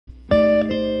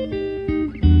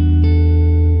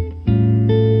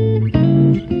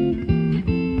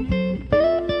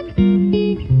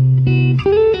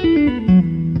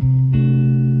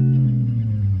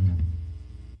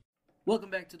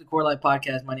S05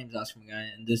 podcast. My name is Oscar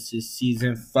McGuy, and this is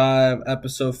season 5,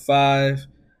 episode 5.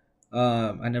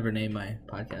 I never name my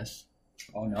podcast.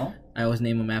 Oh no! I always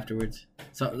name them afterwards.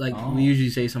 So we usually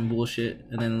say some bullshit,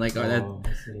 and then that's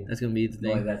gonna be the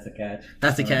thing. Boy, that's the catch.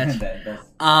 That's the catch. That's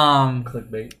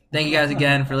Clickbait. Thank you guys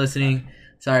again for listening.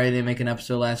 Sorry I didn't make an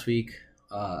episode last week.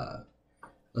 It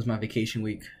was my vacation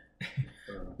week.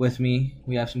 With me,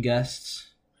 we have some guests.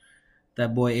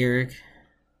 That boy Eric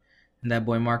and that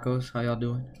boy Marcos. How y'all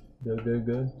doing? Good.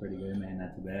 Pretty good, man.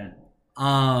 Not too bad.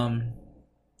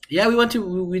 Yeah,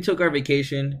 we took our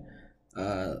vacation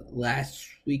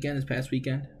this past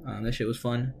weekend. That shit was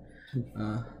fun.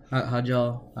 How'd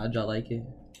y'all like it?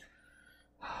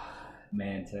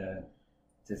 Man,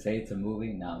 to say it's a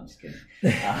movie? No, I'm just kidding. I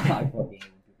fucking hate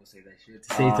when people say that shit.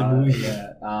 To say it's a movie.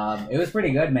 Yeah. It was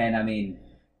pretty good, man. I mean,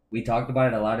 we talked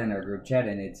about it a lot in our group chat,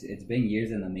 and it's been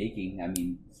years in the making. I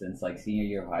mean, since like senior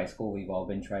year of high school, we've all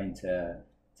been trying to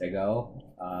go.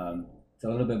 It's a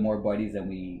little bit more buddies than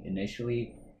we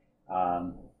initially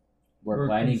were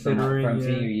planning from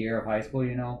senior year of high school.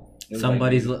 You know,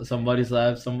 somebody's left,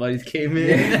 somebody's came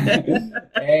in.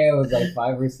 Hey, it was like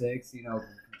 5 or 6, you know,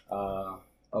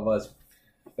 of us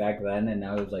back then, and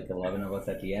now it was like 11 of us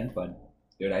at the end. But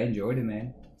dude, I enjoyed it,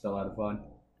 man. It's a lot of fun.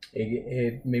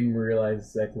 It made me realize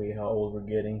exactly how old we're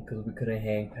getting because we couldn't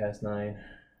hang past 9.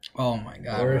 Oh my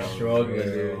god, we were struggling,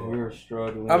 dude. We were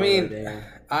struggling. I mean,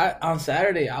 on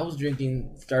Saturday I was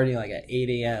drinking starting like at 8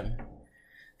 a.m.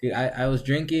 Dude, I was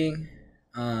drinking,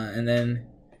 and then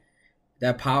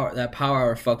that power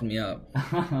hour fucked me up.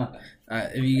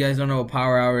 If you guys don't know what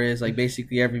power hour is, like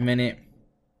basically every minute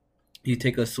you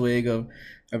take a swig of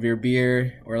your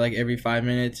beer, or like every 5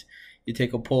 minutes you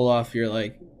take a pull off your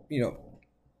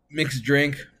mixed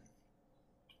drink.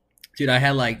 Dude, I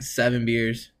had like 7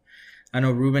 beers. I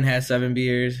know Ruben had 7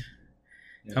 beers.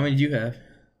 Yeah. How many did you have?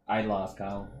 I lost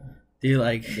count. Dude,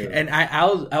 and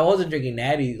I wasn't drinking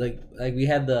natty. Like we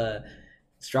had the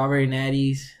strawberry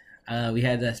natties. We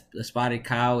had the spotted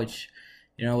cow, which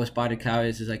what spotted cow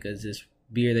is like this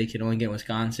beer they can only get in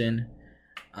Wisconsin.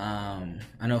 I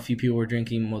know a few people were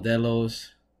drinking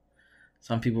Modelos.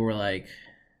 Some people were like,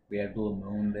 we had Blue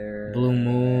Moon there. Blue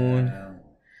Moon.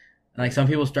 Like some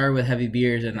people started with heavy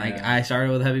beers, and I started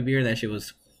with heavy beer, and that shit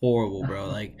was horrible,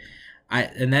 bro.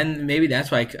 And then maybe that's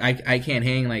why I can't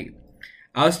hang. Like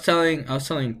I was telling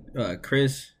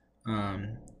Chris that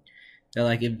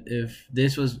like if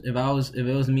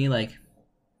it was me, like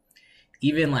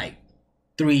even like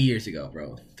 3 years ago,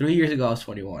 bro. 3 years ago I was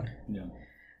 21. Yeah.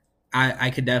 I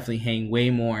could definitely hang way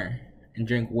more and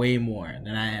drink way more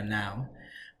than I am now.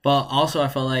 But also I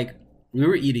felt like we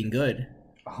were eating good.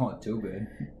 Oh, too good.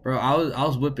 Bro, I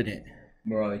was whipping it.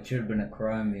 Bro, it should have been a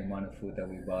crime, the amount of food that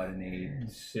we bought and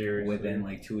ate. Seriously. Within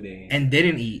like 2 days. And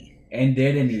didn't eat.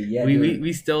 Yeah.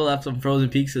 We still left some frozen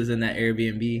pizzas in that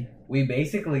Airbnb. We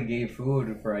basically gave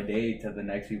food for a day to the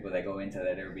next people that go into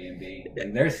that Airbnb.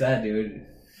 Like, they're sad, dude.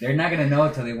 They're not going to know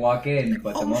until they walk in.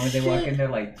 But the moment they walk in, they're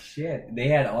like, shit. They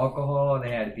had alcohol. They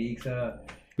had pizza.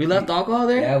 We left alcohol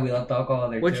there? Yeah, we left alcohol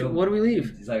there too. What do we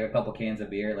leave? It's like a couple cans of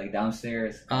beer, like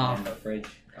downstairs in the fridge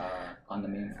on the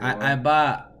main floor.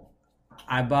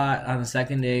 I bought on the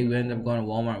second day. We ended up going to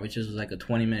Walmart, which is like a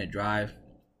 20-minute drive.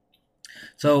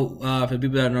 So for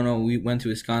people that don't know, we went to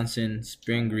Wisconsin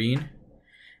Spring Green,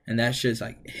 and that shit's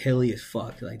like hilly as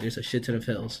fuck. Like there's a shit ton of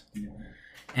hills,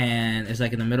 and it's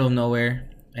like in the middle of nowhere.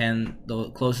 And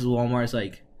the closest Walmart is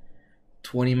like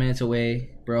 20 minutes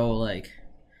away, bro. Like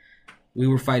we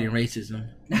were fighting racism.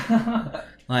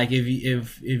 Like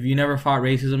if you never fought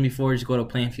racism before, just go to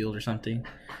Plainfield or something.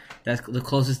 That's the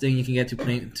closest thing you can get to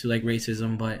like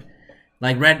racism, but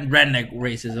like redneck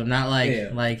racism, not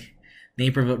like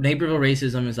Naperville. Naperville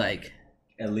racism is like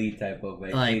elite type of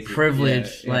like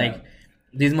privilege. Yeah. Like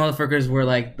these motherfuckers were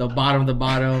like the bottom of the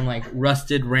bottom, like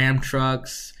rusted Ram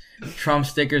trucks, Trump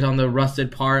stickers on the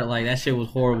rusted part. Like that shit was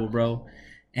horrible, bro.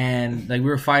 And like we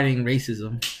were fighting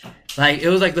racism. Like it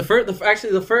was like the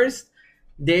first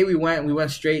day we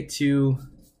went straight to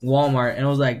Walmart, and it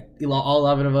was like all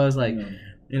 11 of us, like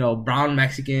brown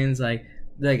Mexicans. Like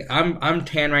I'm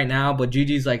tan right now, but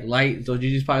Gigi's like light, so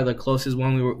Gigi's probably the closest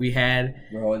one we had.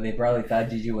 Bro, they probably thought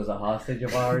Gigi was a hostage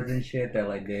of ours and shit. They're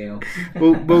like, damn.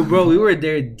 but bro, we were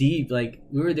there deep. Like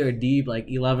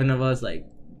 11 of us, like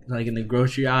in the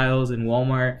grocery aisles in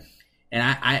Walmart. And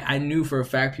I knew for a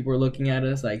fact people were looking at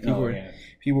us. Like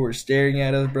people were staring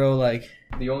at us, bro. Like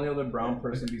the only other brown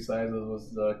person besides us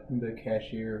was the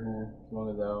cashier who swung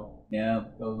us out. Yeah,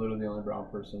 that was literally the only brown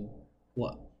person.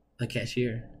 What? The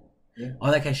cashier? Yeah.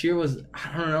 Oh, that cashier was,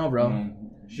 I don't know, bro.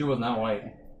 She was not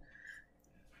white.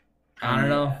 I don't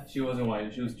know. She wasn't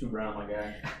white. She was too brown, my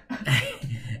guy.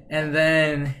 And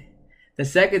then the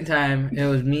second time, it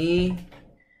was me,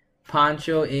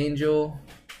 Pancho, Angel.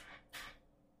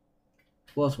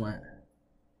 Who else went?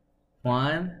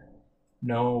 Juan?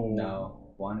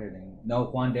 No, Juan didn't. No,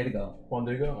 Juan did go. Juan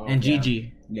did go? Oh, And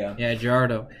Gigi. Yeah. Yeah,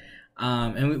 Gerardo.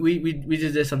 And we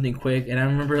just did something quick. And I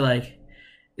remember, like,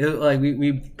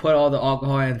 we put all the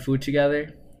alcohol and food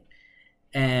together.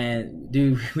 And,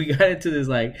 dude, we got into this,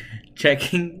 like,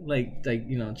 checking, like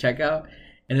checkout.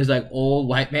 And this, like, old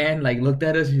white man, like, looked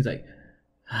at us. And he's like,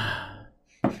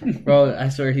 bro, I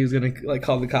swear he was going to, like,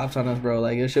 call the cops on us, bro.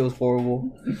 Like, this shit was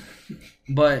horrible.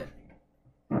 But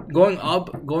going up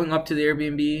to the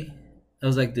Airbnb, it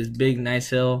was, like, this big, nice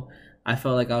hill. I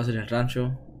felt like I was in a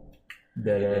rancho. It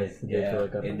did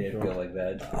feel like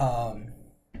that.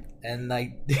 And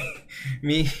like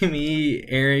me,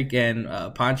 Eric,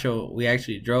 and Pancho, we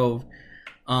actually drove.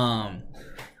 And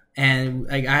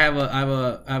like I have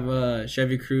a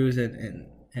Chevy Cruze,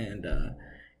 and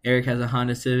Eric has a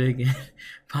Honda Civic, and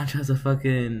Pancho has a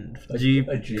fucking Jeep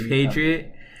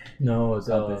Patriot. No, it's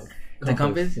the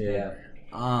Compass. Yeah.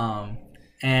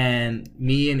 And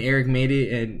me and Eric made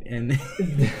it, and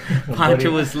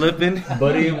Pancho was slipping.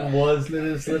 Buddy was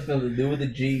literally slipping. The dude with the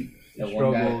Jeep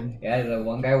struggled. The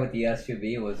one guy with the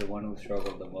SUV was the one who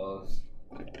struggled the most.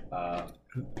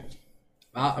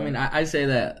 I mean, I say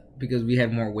that because we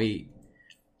had more weight,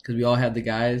 because we all had the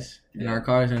guys in our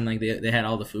cars, and like they had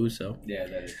all the food. So yeah,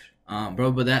 that is.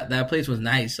 Bro, but that place was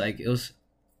nice. Like it was.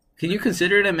 Can you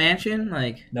consider it a mansion?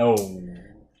 Like no,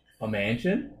 a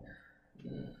mansion.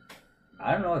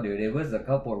 I don't know, dude. It was a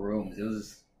couple of rooms. It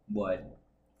was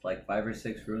like 5 or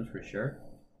 6 rooms for sure.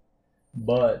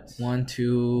 But 1,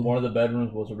 2. One of the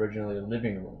bedrooms was originally a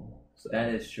living room. So. That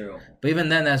is true. But even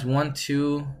then, that's 1,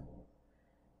 2,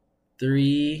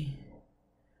 3,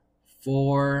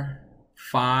 4,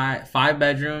 5. 5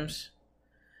 bedrooms.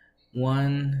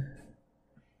 1,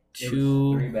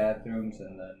 2. 3 bathrooms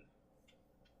and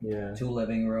then 2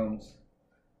 living rooms.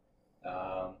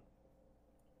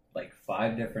 Like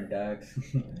 5 different decks.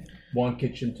 1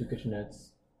 kitchen, 2 kitchenettes.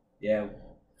 Yeah.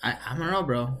 I don't know,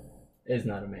 bro. It's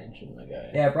not a mansion, my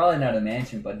guy. Yeah, probably not a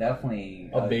mansion, but definitely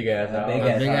a big ass house.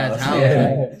 A big ass house.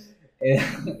 Yeah.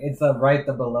 It's right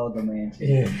below the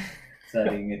mansion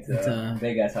setting. It's a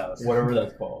big ass house. Whatever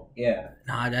that's called. Yeah.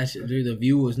 Nah, dude. The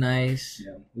view was nice.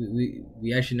 Yeah.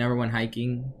 We actually never went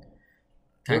hiking.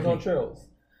 There's no trails.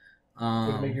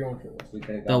 You could make your own trails.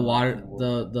 The water,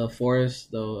 the forest,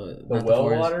 the well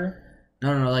forest. water.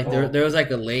 No. Like there was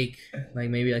like a lake, like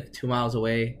maybe like 2 miles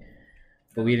away,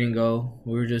 but we didn't go.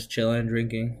 We were just chilling,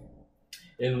 drinking.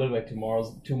 It looked like 2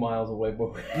 miles away,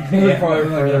 but we're probably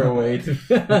further away.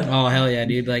 Oh hell yeah,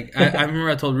 dude! Like I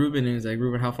remember I told Ruben, and he's like,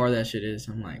 Ruben, how far that shit is?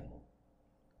 I'm like,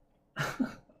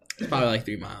 it's probably like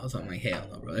 3 miles. I'm like, hell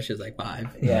no, bro, that shit's like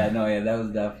 5. Yeah, that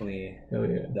was definitely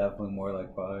more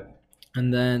like 5.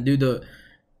 And then, dude, the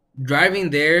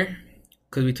driving there,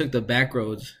 because we took the back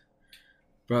roads,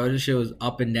 bro, this shit was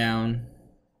up and down,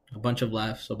 a bunch of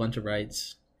lefts, a bunch of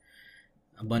rights,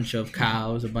 a bunch of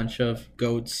cows, a bunch of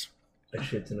goats. A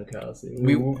shit ton of cows.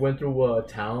 We went through a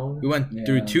town. We went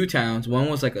through 2 towns. One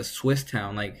was like a Swiss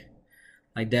town, like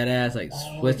dead ass, like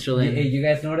Switzerland. Yeah, you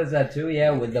guys noticed that too?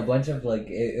 Yeah, with a bunch of like,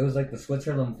 it was like the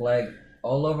Switzerland flag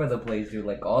all over the place, dude.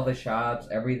 Like all the shops,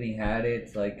 everything had it.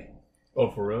 It's like. Oh,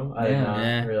 for real? I did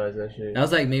not realize that shit. That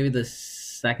was like maybe the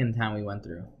second time we went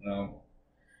through. No.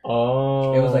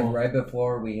 Oh. It was like right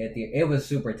before we hit it was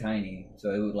super tiny.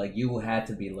 So it was like you had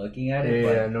to be looking at it.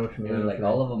 Yeah, I know what you mean. It was like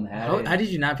all of them had it. How did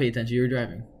you not pay attention? You were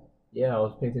driving. Yeah, I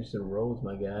was paying attention to the roads,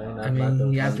 my guy. I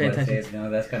mean, you gotta pay attention. No,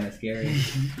 that's kind of scary.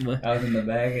 I was in the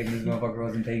back and this motherfucker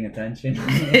wasn't paying attention.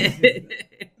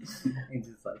 He's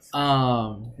just like...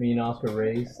 Me and Oscar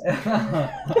raced.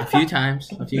 A few times.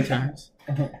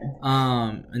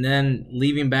 And then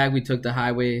leaving back, we took the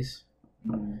highways.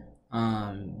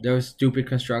 There was stupid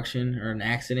construction or an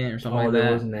accident or something like that. Oh,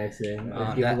 there was an accident.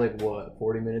 It gave us like, what,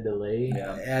 40-minute delay?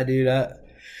 Yeah, dude.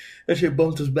 That shit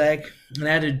bumped us back. And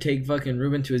I had to take fucking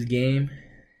Ruben to his game.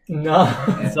 No.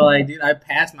 So, like, dude, I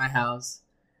passed my house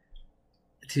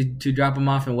to drop him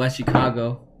off in West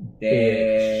Chicago.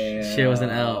 Damn. Shit was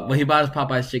an L. But he bought us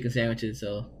Popeye's chicken sandwiches,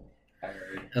 so I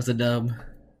heard. that's a dub.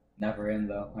 Not for him,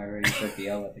 though. I already took the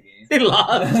L at the game. He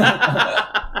lost.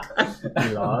 He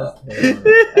lost?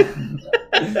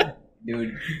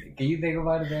 Dude, can you think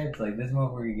about it, man? It's like this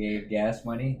motherfucker gave gas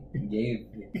money, gave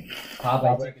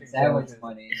Popeye chicken sandwich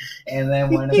money, and then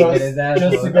wanted to get his ass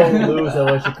Just to whooped. go lose at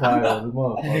West Chicago. The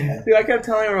motherfucker. Dude, I kept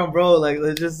telling him, bro, like,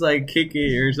 let's just, like, kick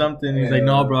it or something. He's like,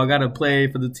 no, bro, I gotta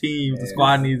play for the team. The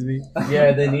squad needs me.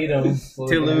 Yeah, they need him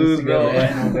To lose, bro.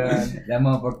 Yeah, oh god. That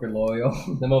motherfucker loyal.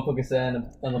 The motherfucker sat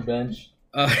on the bench.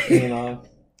 Uh, You know.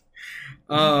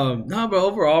 no, but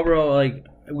overall, bro, like,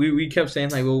 we kept saying,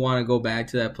 like, we want to go back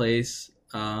to that place.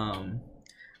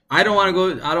 I don't want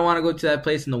to go to that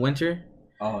place in the winter.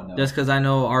 Oh no. Just because I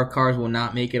know our cars will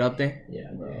not make it up there.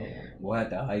 Yeah, bro. We'll have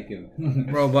to hike him.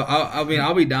 Bro, but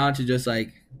I'll be down to just, like,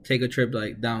 take a trip,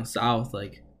 like, down south,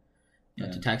 like, you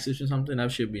know, to Texas or something.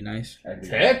 That should be nice.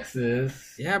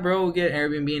 Texas? Yeah, bro, we'll get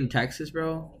Airbnb in Texas,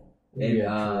 bro.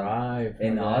 Drive.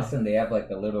 In Austin, they have like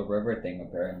a little river thing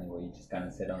apparently where you just kind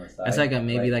of sit on the side. That's like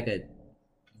a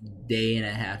day and a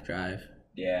half drive.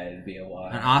 Yeah, it'd be a while.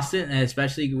 And Austin, and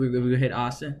especially if we hit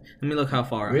Austin. Let me look how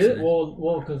far. Really? Austin is.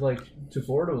 Well, because like to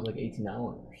Florida was like 18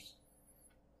 hours.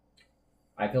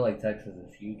 I feel like Texas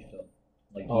is huge though.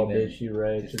 Like Oh, even, bitch, you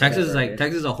right. just Texas is separate.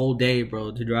 Texas is a whole day,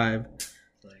 bro, to drive.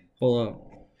 Like, Hold up.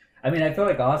 I mean, I feel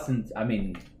like Austin. I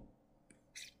mean,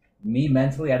 me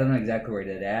mentally, I don't know exactly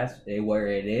where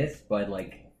it is, but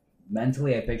like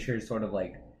mentally, I picture it sort of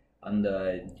like on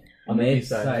the mid east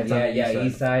side. side. It's on Yeah, the yeah, east side.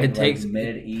 east side. It like takes-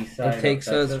 mid east side. It takes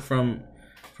of us Texas.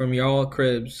 from y'all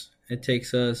cribs. It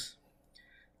takes us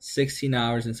 16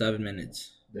 hours and 7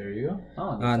 minutes. There you go.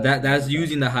 Oh, That's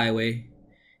using the highway.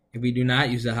 If we do not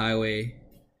use the highway,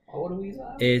 Oh, what do we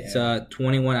have? it's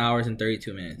 21 hours and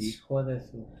 32 minutes. Hijo de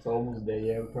su- It's almost a day.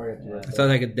 Yeah, we probably have to rest. So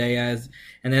like a day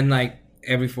and then like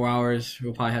every 4 hours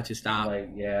we'll probably have to stop. Like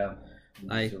yeah,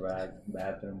 Like- to ride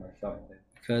bathroom or something.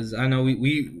 Because I know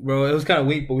we bro, it was kind of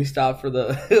weak, but we stopped for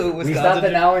the We stopped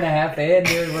an hour and a half in,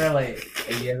 dude. We're like,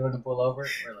 are you going to pull over?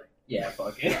 We're like, yeah,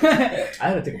 fuck it. I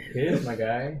had to take a piss, my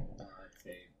guy.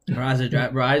 Bro, as a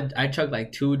driver, bro, I chugged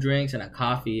like 2 drinks and a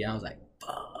coffee. And I was like,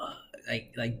 fuck.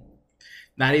 Like,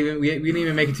 not even we didn't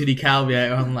even make it to DeKalb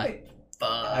yet. I'm like, fuck.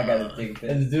 I gotta take a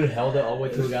piss. And the dude held it all the way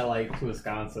till we got like to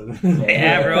Wisconsin.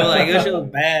 Yeah, bro, like it was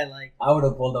bad. Like, I would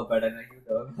have pulled up better than you,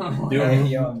 dog. Dude. I was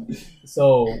young.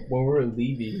 So when we were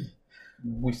leaving,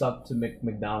 we stopped to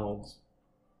McDonald's,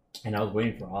 and I was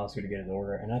waiting for Oscar to get his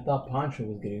order, and I thought Pancho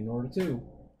was getting an order too.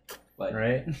 But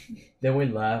Right? Then we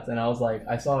left, and I was like,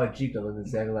 I saw a Jeep that looked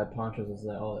exactly like Pancho's. I was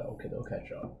like, oh, okay, they'll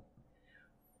catch up.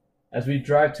 As we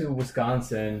drive to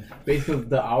Wisconsin, basically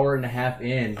the hour and a half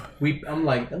in, I'm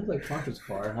like, that looks like Pancho's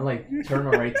car. And I like turn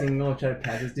my right signal, try to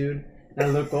pass this dude, and I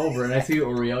look over and I see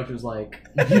Oriel just like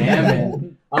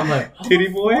jamming. I'm like, how Titty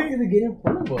the boy? fuck did they get in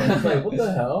front of us? Like, what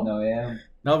the hell? no, yeah.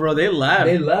 no, bro, they left.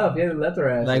 They left. Yeah, they left their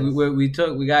ass. Like we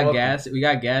got Well- gas. We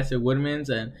got gas at Woodman's,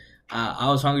 and I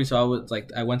was hungry, so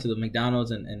I went to the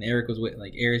McDonald's, and Eric was waiting.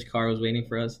 Like Eric's car was waiting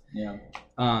for us. Yeah.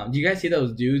 Do you guys see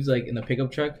those dudes like in the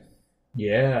pickup truck,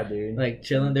 Yeah, dude. like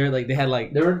chilling there? Like they had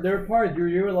like They were parts.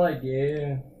 You were like,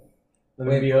 yeah. Let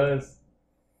me Wait, be us.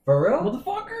 For real?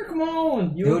 Motherfucker, come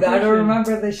on. You Dude, were I don't pushing.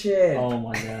 remember this shit. Oh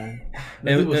my god. It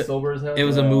This dude was was- sober as hell. it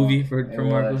was a bro. movie for It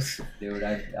Marcos. was. Dude,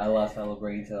 I lost all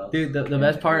brain cells. Dude, the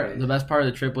best part of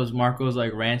the trip was Marcos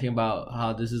like ranting about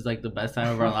how this is like the best time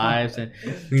of our lives and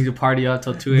we need to party up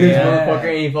till 2 This a.m. Yeah. motherfucker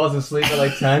ain't falls asleep at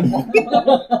like 10.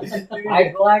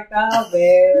 I blacked out,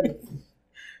 man.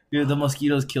 Dude, the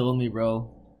mosquitoes killed me, bro.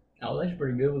 I was actually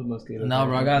pretty good with mosquitoes. No,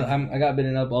 bro, I got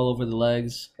bitten up all over the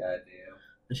legs. God damn.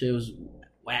 That shit was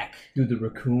whack. Dude, the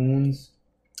raccoons.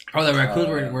 Bro, the raccoons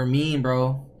yeah. were mean,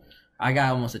 bro. I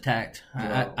got almost attacked.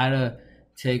 I had to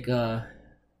take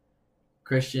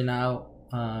Christian out.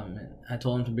 I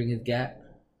told him to bring his gat.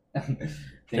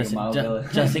 Take him out, Billy.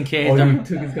 Just in case. Oh, you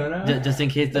took his gun out? Just in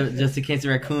case the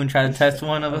raccoon tried to test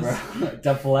one of us. Bro,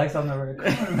 to flex on the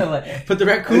record. Like, But the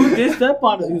raccoon did step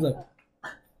on it. He was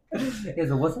like, he's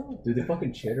like, what's up? Dude, they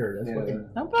fucking chitter. That's Yeah.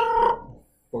 fucking...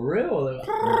 For real. They're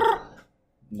like,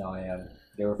 No, yeah.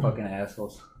 They were fucking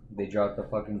assholes. They dropped the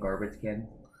fucking garbage can.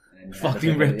 And had to Fucking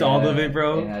pick ripped all of it,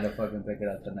 bro. And had to fucking pick it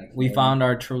up the next we morning. found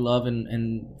our true love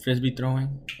in frisbee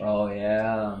throwing. Oh,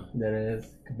 yeah. that is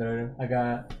competitive. I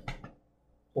got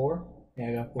 4. Yeah,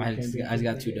 I got 4 I just championships.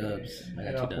 got 2 dubs.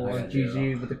 I got 2 4. dubs.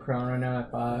 GG with the crown right now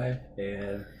at 5.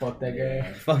 Yeah. Fuck that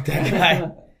guy. Fuck that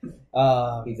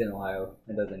guy. He's in Ohio.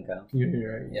 It doesn't count.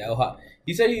 You're right. Yeah, Ohio.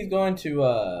 He said he's going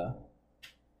to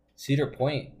Cedar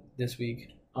Point this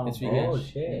week. This weekend. Oh,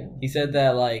 shit. He said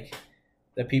that like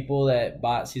the people that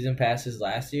bought season passes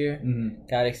last year Mm-hmm.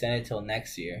 got extended till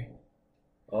next year.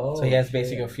 Oh, So he has shit.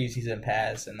 basically a free season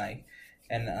pass and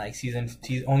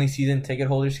only season ticket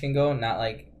holders can go, not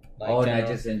like Oh, general.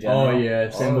 not just in general. Oh, yeah.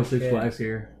 Same with Six shit. Flags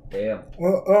here. Damn.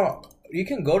 Well, you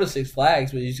can go to Six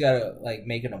Flags, but you just gotta like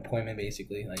make an appointment,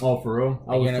 basically. Like, Oh, for real?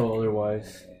 I Like, was you're told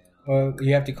otherwise. well,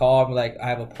 you have to call up like I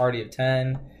have a party of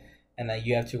 10, and like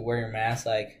you have to wear your mask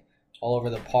like all over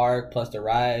the park plus the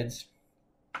rides.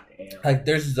 Damn. Like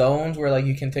there's zones where like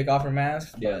you can take off your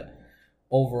mask, Yeah. but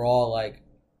overall like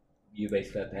You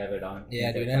basically have to have it on.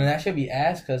 yeah, dude, and that should be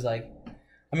asked because like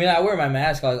I mean I wear my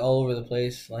mask like all over the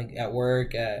place, like at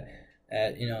work, at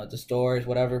you know at the stores,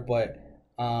 whatever. But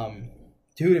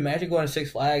dude, imagine going to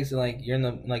Six Flags and like you're in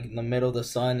the middle of the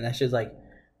sun and that shit's like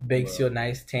bakes you a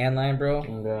nice tan line, bro.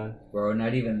 Oh, God. Bro,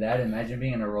 not even that. Imagine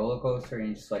being in a roller coaster and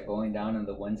you're just like going down and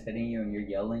the wind's hitting you and you're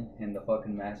yelling and the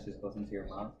fucking mask just goes into your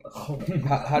mouth.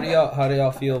 How do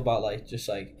y'all feel about like just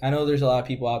like I know there's a lot of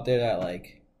people out there that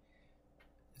like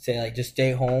say like just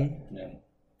stay home Yeah.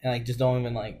 and like just don't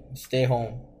even like stay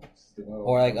home,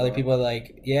 or like other people are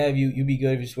like yeah if you be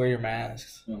good if you just wear your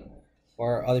masks,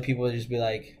 or other people would just be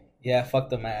like yeah fuck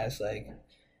the mask, like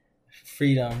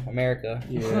freedom America.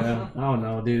 Yeah, I don't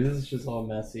know, dude. This is just all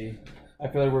messy. I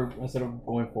feel like we're instead of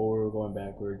going forward, we're going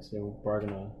backwards. And we're probably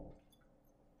gonna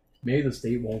maybe the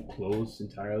state won't close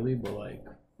entirely, but like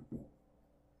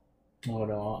I don't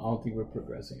know. I don't think we're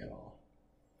progressing at all.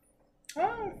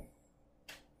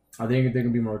 I think there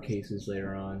can be more cases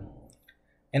later on.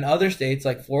 In other states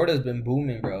like Florida's been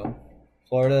booming, bro.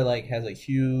 Florida like has a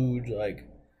huge like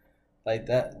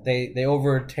that they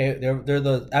overtake they're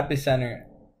the epicenter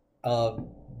of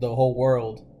the whole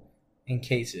world in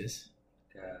cases.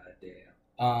 God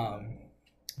damn.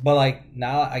 But like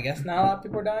now, I guess now a lot of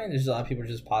people are dying. There's a lot of people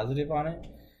just positive on it.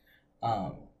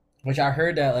 Which I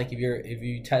heard that like if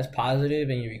you test positive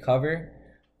and you recover,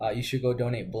 you should go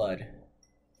donate blood.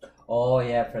 Oh,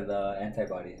 yeah, for the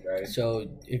antibodies, right? So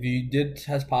if you did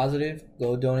test positive,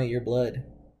 go donate your blood.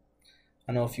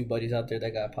 I know a few buddies out there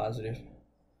that got positive.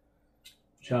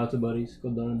 Shout out to buddies. Go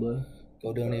donate blood.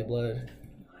 Go donate blood.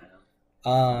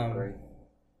 Great.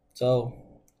 So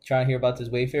trying to hear about this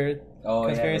Wayfair Oh,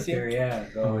 conspiracy? yeah,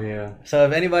 go. Oh yeah. So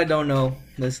if anybody don't know,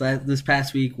 this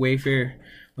past week Wayfair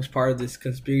was part of this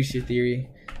conspiracy theory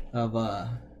of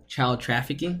child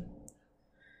trafficking.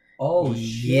 Oh,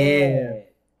 Yeah. shit.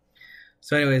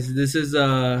 So anyways, this is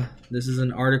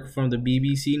an article from the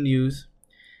BBC News,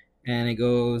 and it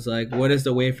goes like, what is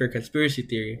the Wayfair conspiracy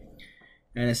theory?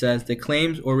 And it says the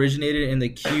claims originated in the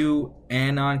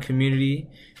QAnon community,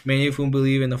 many of whom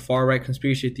believe in the far-right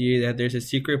conspiracy theory that there's a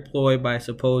secret ploy by a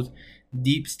supposed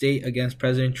deep state against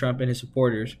President Trump and his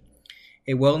supporters.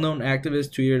 A well-known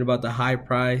activist tweeted about the high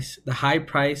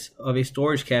price of a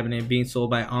storage cabinet being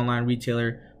sold by online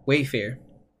retailer Wayfair.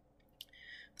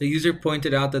 The user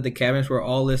pointed out that the cabinets were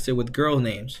all listed with girl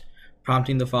names,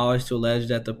 prompting the followers to allege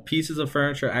that the pieces of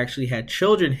furniture actually had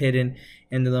children hidden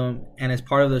into them and as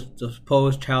part of the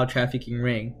supposed child trafficking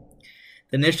ring.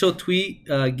 The initial tweet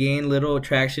gained little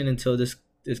traction until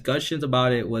discussions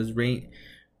about it was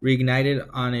reignited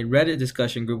on a Reddit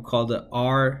discussion group called the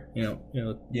R /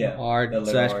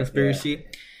 conspiracy.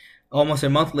 Almost a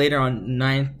month later, on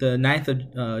the 9th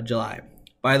of July.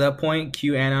 By that point,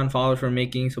 QAnon followers were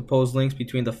making supposed links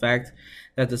between the fact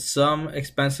that some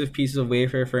expensive pieces of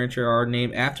Wayfair furniture are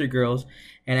named after girls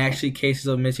and actually cases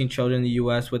of missing children in the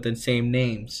U.S. with the same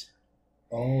names.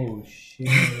 Oh,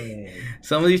 shit.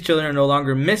 Some of these children are no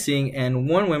longer missing, and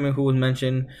one woman who was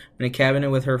mentioned in a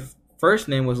cabinet with her first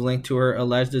name was linked to her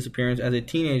alleged disappearance as a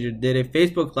teenager did a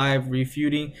Facebook Live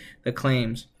refuting the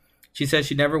claims. She said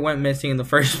she never went missing in the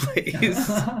first place.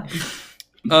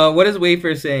 What is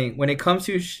Wayfair saying? When it comes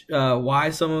to why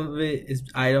some of its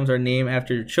items are named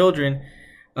after children,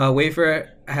 Wayfair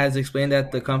has explained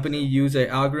that the company used an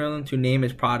algorithm to name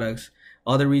its products.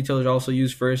 Other retailers also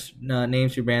use first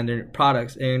names to brand their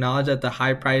products. They acknowledge that the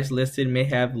high price listed may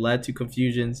have led to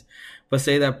confusions, but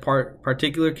say that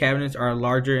particular cabinets are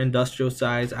larger industrial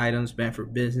size items meant for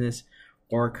business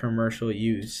or commercial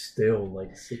use. Still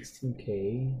like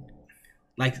 $16K.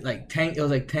 Like 10. It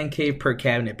was like $10K per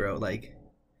cabinet, bro. Like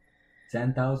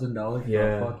 $10,000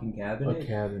 for a fucking cabinet? A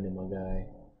cabinet, my guy.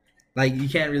 Like you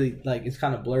can't really like it's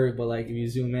kind of blurry, but like if you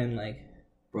zoom in, like.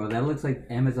 Bro, that looks like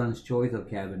Amazon's choice of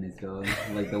cabinets, though.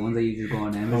 Like the ones that you just go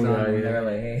on Amazon and they're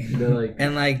like, hey. They're like,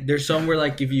 and like there's somewhere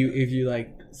like if you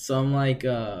like some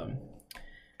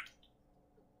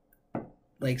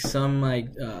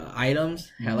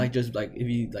items have like just like if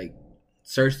you like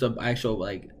search the actual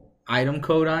like item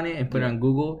code on it and put it on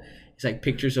Google, it's like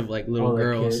pictures of like little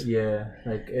girls.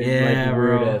 Like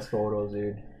weird ass photos,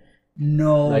 dude.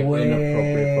 No like way.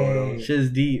 Inappropriate photos. Shit's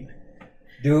deep.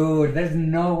 Dude, there's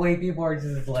no way people are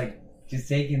just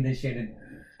taking this shit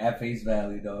at face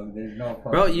value, dog. There's no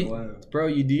fucking way. Bro,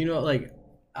 you do you know like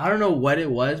I don't know what it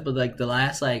was, but like the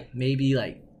last like maybe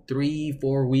like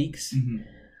 3-4 weeks,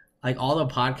 like all the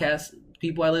podcast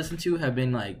people I listen to have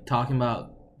been like talking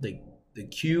about like the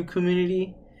Q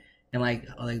community and like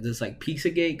this like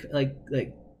Pizzagate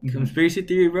like conspiracy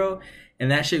theory, bro,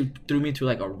 and that shit threw me to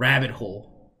like a rabbit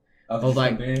hole of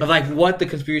like what the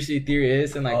conspiracy theory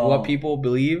is and like what people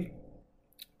believe.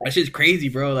 That shit's crazy,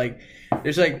 bro. Like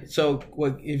there's like, so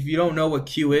what if you don't know what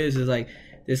Q is like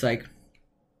this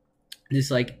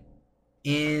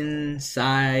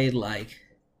inside like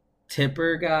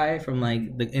tipper guy from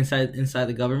like the inside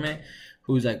the government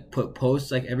who's like put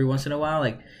posts like every once in a while.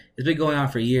 Like it's been going on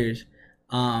for years.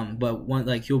 But one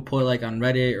like he'll put like on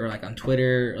Reddit or like on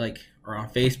Twitter or on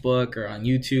Facebook or on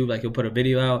YouTube, like he'll put a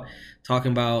video out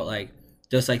talking about like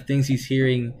just like things he's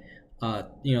hearing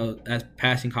as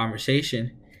passing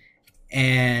conversation.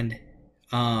 And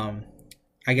I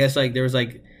guess like there was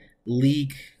like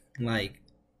leak like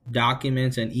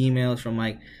documents and emails from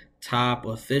like top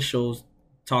officials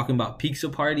talking about pizza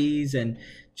parties and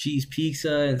cheese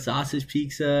pizza and sausage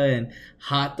pizza and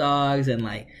hot dogs and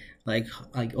like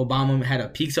Obama had a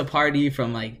pizza party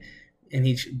from like, and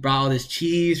he brought all this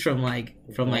cheese from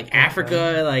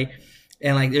Africa, like,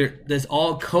 and like there's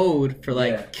all code for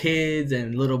like kids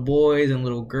and little boys and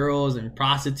little girls and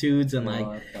prostitutes and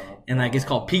like it's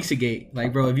called Pizzagate.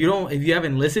 Like, bro, if you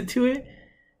haven't listened to it,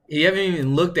 if you haven't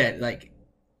even looked at like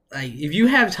if you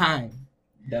have time,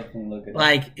 definitely look at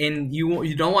like, and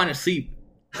you don't want to sleep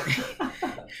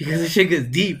because the shit gets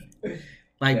deep.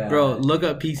 Like, bro, look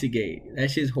up Pizzagate.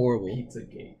 That shit's horrible.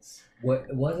 Pizzagates. What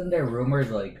wasn't there rumors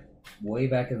like way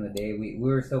back in the day? We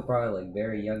were still probably like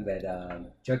very young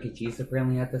that Chuck E. Cheese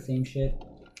apparently had the same shit.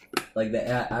 Like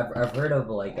I've heard of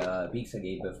like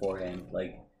Pizzagate beforehand.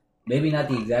 Like maybe not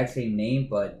the exact same name,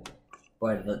 but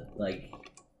like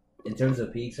in terms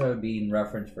of pizza being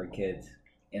referenced for kids.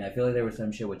 And I feel like there was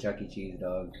some shit with Chuck E. Cheese,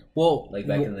 dog. Well, like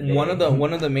back in the day.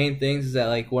 One of the main things is that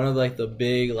like one of like the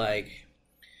big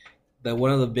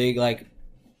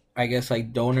I guess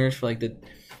like donors for like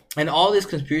and all this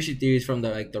conspiracy theories from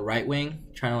the right wing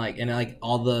trying to like, and like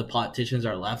all the politicians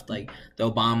are left, like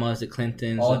the Obamas, the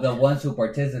Clintons, all the ones who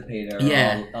participated.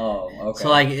 Okay. So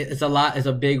like it's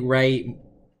a big right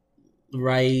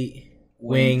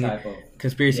wing type of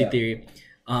conspiracy theory.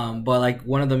 But like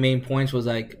one of the main points was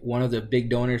like one of the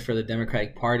big donors for the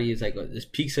Democratic Party is like this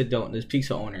pizza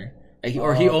owner, like,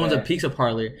 or he owns a pizza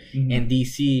parlor in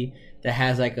DC that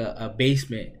has like a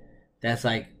basement that's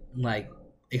like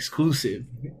exclusive,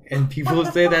 and people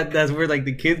say that that's where like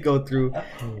the kids go through,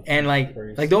 and like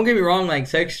don't get me wrong, like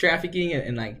sex trafficking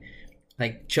and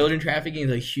like children trafficking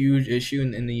is a huge issue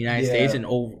in the United States and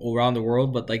around the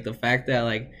world, but like the fact that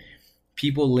like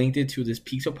people linked it to this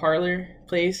pizza parlor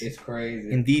place, it's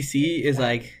crazy in DC is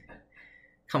like,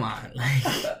 come on, like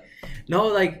no,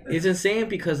 like it's insane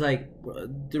because like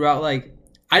throughout like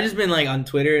I just been like on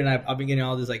Twitter and I've been getting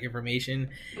all this like information,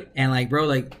 and like, bro,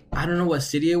 like I don't know what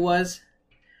city it was,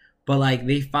 but like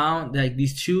they found like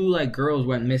these two like girls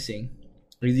went missing,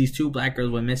 like these two black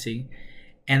girls went missing,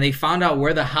 and they found out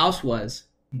where the house was,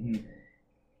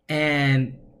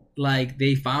 and like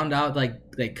they found out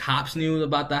like cops knew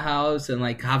about the house, and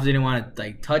like cops didn't want to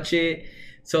like touch it.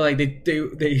 So like they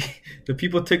the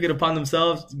people took it upon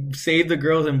themselves, saved the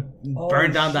girls, and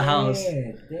burned down the house.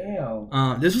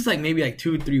 Damn. This was like maybe like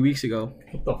 2-3 weeks ago.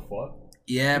 What the fuck?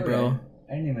 Yeah, bro.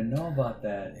 I didn't even know about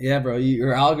that. Yeah, bro.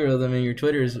 Your algorithm and your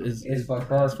Twitter is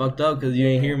fucked up. It's fucked up because you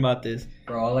ain't hearing about this.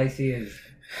 Bro, all I see is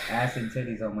ass and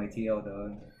titties on my TL,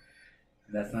 dog.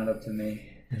 That's not up to me.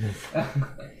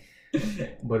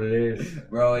 But it is,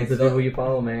 bro. It's the people you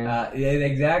follow, man. Yeah,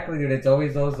 exactly, dude. It's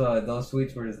always those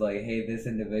tweets where it's like, "Hey, this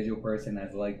individual person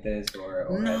has liked this," or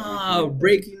no,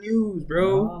 breaking news,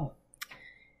 bro. No.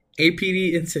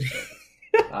 APD incident.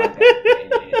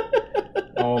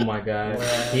 Oh my god!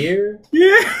 Well, here?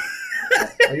 Yeah.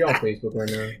 Are you on Facebook right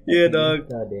now? Yeah, dog.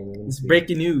 God damn it! It's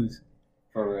breaking news.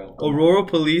 For real. Aurora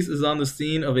police is on the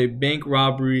scene of a bank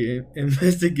robbery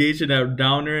investigation at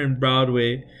Downer and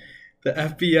Broadway. The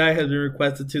FBI has been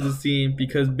requested to the scene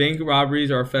because bank robberies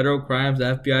are federal crimes.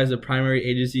 The FBI is the primary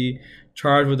agency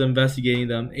charged with investigating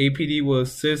them. APD will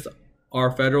assist our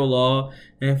federal law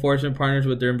and enforcement partners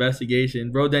with their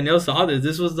investigation. Bro, Danielle saw this.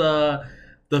 This was the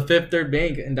Fifth Third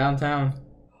Bank in downtown.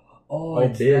 Oh,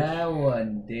 it's that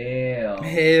one. Damn.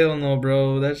 Hell no,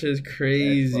 bro. That shit's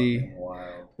crazy. That's fucking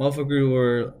wild. Motherfuckers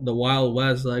were the Wild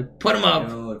West. Like, put them up.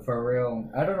 Dude, for real.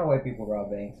 I don't know why people rob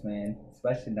banks, man.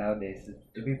 Especially nowadays,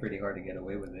 it'd be pretty hard to get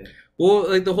away with it. Well,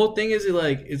 like the whole thing is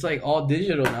it's like all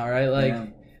digital now, right?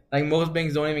 Like most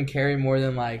banks don't even carry more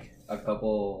than like a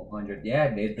couple hundred. Yeah,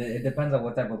 it depends on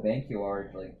what type of bank you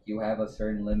are. Like you have a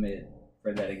certain limit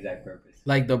for that exact purpose.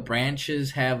 Like the branches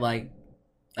have like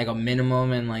like a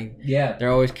minimum, and like Yeah.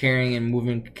 they're always carrying and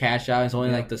moving cash out. It's only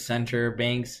Yeah. like the center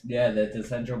banks. Yeah, the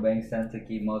central banks tend to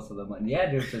keep most of the money. Yeah,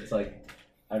 dude, it's like,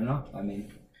 I don't know. I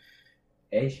mean,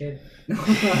 hey, shit.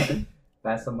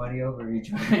 Pass some money over. You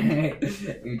trying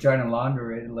to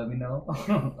launder it, let me know. I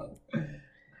don't know.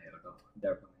 Definitely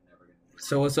never gonna do it.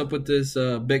 So what's up with this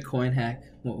Bitcoin hack?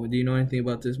 Do you know anything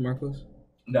about this, Marcos?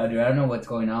 No, dude, I don't know what's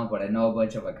going on, but I know a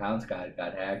bunch of accounts got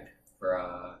hacked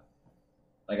for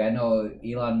like I know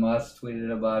Elon Musk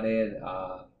tweeted about it,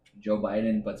 Joe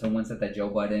Biden, but someone said that Joe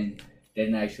Biden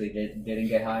didn't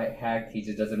get hacked. He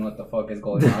just doesn't know what the fuck is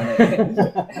going on,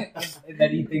 and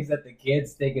then he thinks that the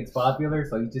kids think it's popular,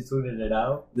 so he just tweeted it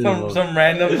out. Some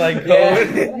random like Yeah.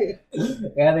 code.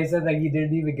 Yeah, they said that he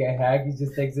didn't even get hacked. He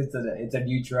just thinks it's a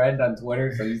new trend on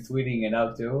Twitter, so he's tweeting it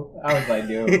out too. I was like,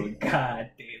 dude, god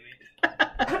damn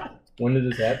it. When did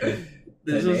this happen?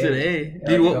 This was today, Yeah,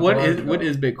 dude. a What month is ago. what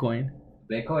is Bitcoin?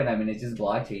 Bitcoin, I mean, it's just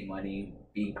blockchain money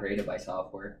being created by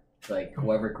software. It's like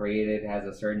whoever created it has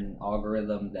a certain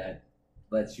algorithm that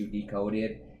lets you decode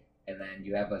it, and then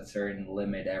you have a certain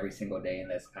limit every single day, and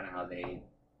that's kind of how they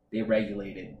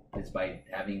regulate it. Is by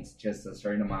having just a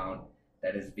certain amount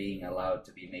that is being allowed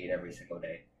to be made every single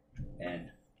day. And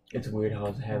It's weird how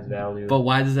it has value. But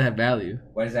why does it have value?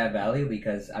 why does that have value?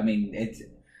 Because I mean,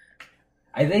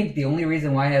 I think the only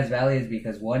reason why it has value is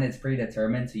because one, it's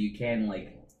predetermined, so you can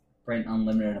like print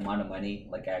unlimited amount of money,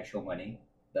 like actual money.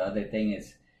 The other thing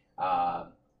is,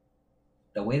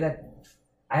 the way that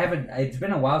it's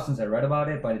been a while since I read about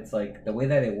it, but it's like the way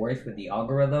that it works with the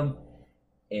algorithm,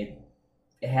 it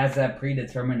has that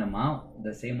predetermined amount,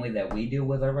 the same way that we do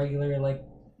with our regular like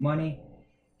money,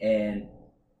 and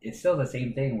it's still the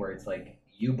same thing where it's like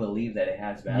you believe that it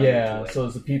has value yeah, to it. so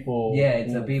it's the people. Yeah,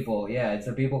 it's the people. Yeah, it's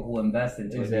the people who invest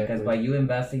into it, because Exactly. by you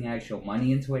investing actual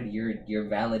money into it, you're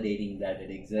validating that it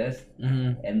exists,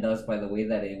 Mm-hmm. and thus by the way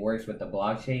that it works with the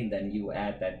blockchain, then you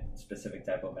add that specific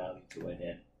type of value to it.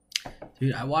 And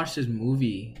Dude, I watched this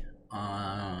movie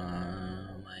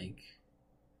on like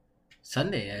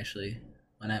Sunday actually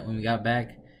when we got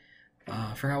back.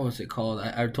 I forgot what's it called.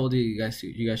 I told you guys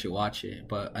should watch it,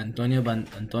 but Antonio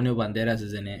Banderas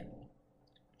is in it.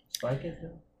 Spike it.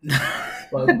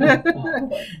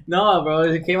 No, bro,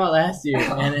 it came out last year,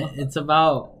 and it's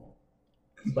about.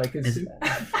 Like it's, I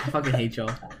fucking hate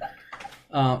y'all.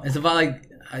 It's about like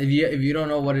if you don't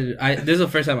know what it is. This is the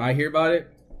first time I hear about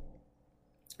it.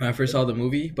 When I first saw the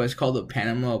movie, but it's called the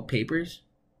Panama Papers.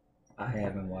 I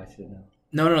haven't watched it now.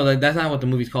 No, like, that's not what the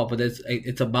movie's called, but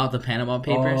it's about the Panama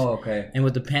Papers. Oh, okay. And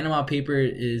what the Panama paper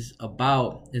is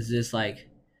about is this like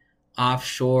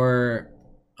offshore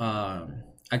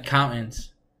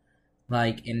accountants,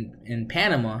 like in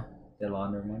Panama, They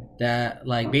launder money. that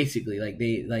like basically like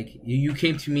they like you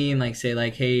came to me and like say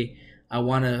like, hey, I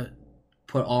want to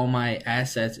put all my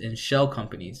assets in shell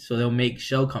companies, so they'll make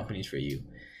shell companies for you,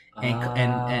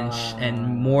 and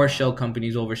more shell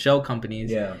companies over shell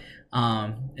companies. Yeah.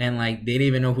 And like they didn't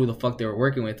even know who the fuck they were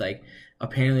working with. Like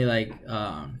apparently like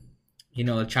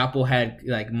Chapo had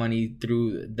like money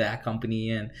through that company,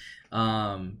 and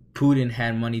Putin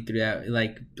had money through that.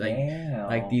 Like Damn.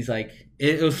 like these like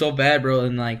it was so bad, bro.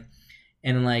 And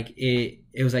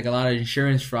it was like a lot of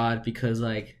insurance fraud, because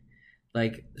like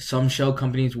some shell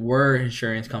companies were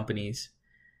insurance companies,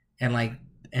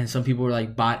 and some people were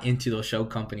like bought into those shell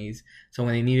companies. So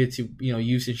when they needed to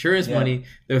use insurance money,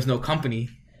 there was no company.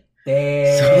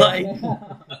 Damn.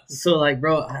 So like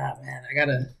bro, man, I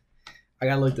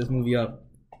gotta look this movie up.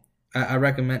 I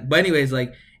recommend. But anyways,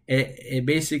 like it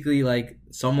basically like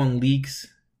someone leaks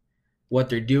what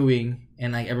they're doing,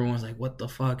 and like everyone's like, what the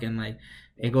fuck? And like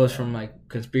it goes from like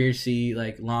conspiracy,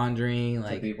 like laundering, So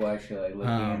like people actually like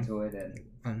looking into it,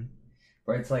 and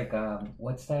where it's like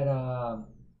what's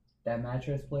that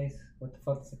mattress place? What the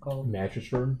fuck is it called? mattress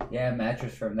firm. Yeah,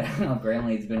 mattress firm. That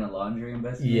apparently it's been a laundry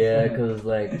investment. Yeah, because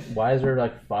like, why is there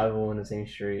like 5 of them in the same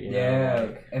street? You know? Yeah,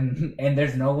 Like, and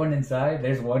there's no one inside.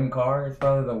 There's one car. It's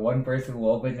probably the one person who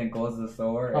opens and closes the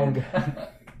store. Oh, And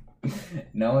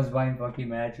no one's buying fucking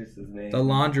mattresses, man. the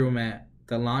laundromat.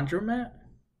 The laundromat?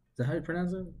 Is that how you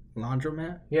pronounce it?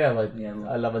 Laundromat? yeah, like Yeah.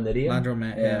 a lavanderia.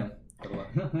 Laundromat, yeah.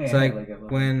 It's Yeah, like a-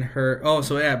 when her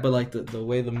but like the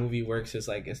way the movie works is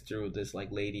like it's through this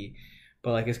like lady,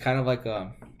 but like it's kind of like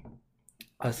a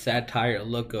satire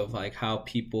look of like how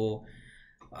people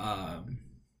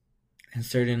and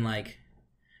certain like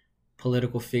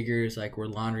political figures like were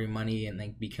laundering money and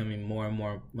like becoming more and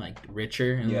more like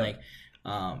richer, and Yeah. like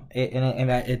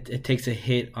it takes a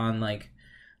hit on like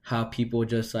how people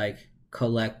just like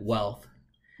collect wealth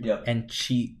yeah. and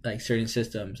cheat like certain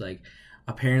systems. Like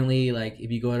apparently like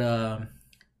if you go to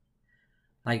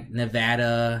like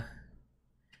Nevada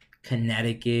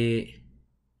Connecticut,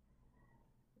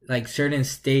 like certain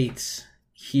states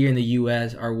here in the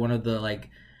U.S. are one of the like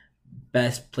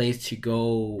best place to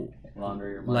go, Launder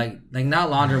your money. like not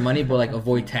launder money, but like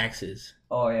avoid taxes.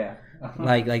 Oh yeah.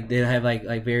 like they have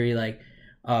like very like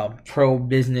pro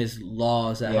business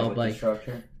laws that help with like the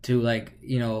structure. to like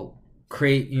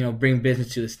create bring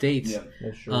business to the states. Yeah,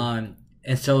 That's true. And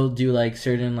so do like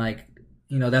certain like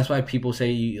that's why people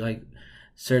say you like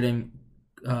certain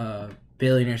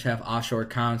billionaires have offshore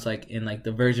accounts like in like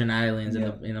the Virgin Islands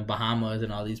and in the Bahamas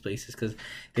and all these places because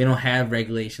they don't have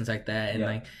regulations like that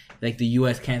and like the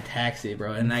U.S. can't tax it,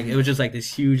 bro. And like it was just like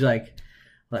this huge like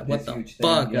what the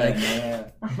fuck?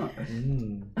 Yeah.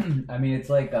 I mean, it's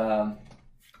like I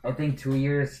think 2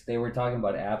 years they were talking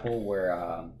about Apple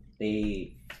where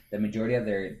the majority of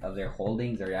their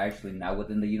holdings are actually not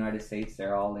within the United States.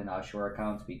 They're all in offshore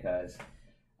accounts because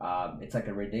it's like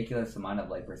a ridiculous amount of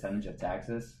like percentage of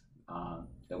taxes.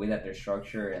 The way that they're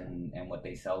structured and what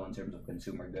they sell in terms of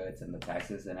consumer goods and the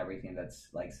taxes and everything that's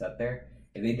like set there.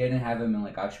 If they didn't have them in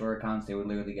like offshore accounts, they would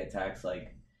literally get taxed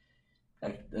like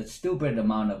a stupid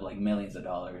amount of like millions of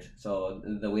dollars. So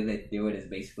the way they do it is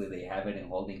basically they have it in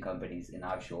holding companies in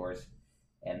offshores,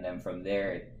 and then from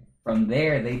there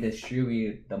they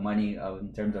distribute the money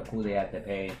in terms of who they have to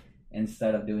pay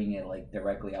instead of doing it like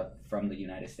directly up from the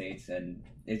United States. And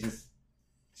it's just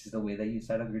the way that you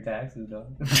set up your taxes, though.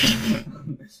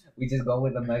 We just go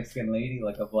with a Mexican lady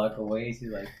like a block away.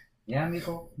 She's like, "Yeah,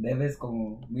 mijo, debes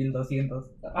como 1,200."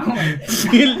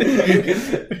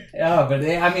 Yeah, but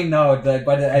I mean, no,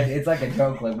 but it's like a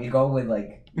joke. Like we go with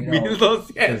like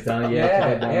 1,200.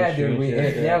 Yeah, dude.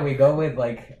 We go with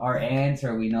like our aunts,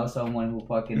 or we know someone who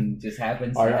fucking just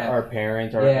happens to our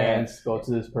parents, our aunts go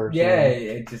to this person. Yeah,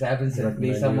 it just happens to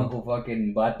be someone who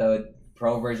fucking bought the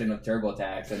pro version of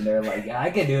TurboTax, and they're like, I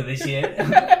can do this shit.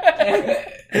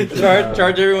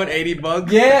 charge everyone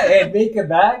 $80. Yeah, and make it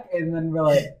back, and then we're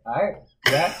like, alright,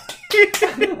 yeah.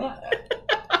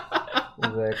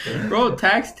 Exactly. Bro,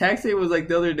 tax day was like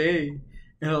the other day,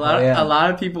 and a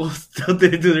lot of people still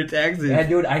didn't do their taxes. Yeah,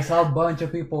 dude, I saw a bunch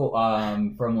of people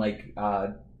from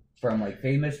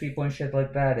famous people and shit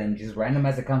like that, and just random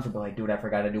as accounts would be like, dude, I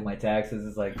forgot to do my taxes.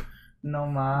 It's like, no,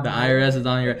 mom. The IRS is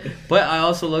on your. But I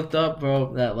also looked up,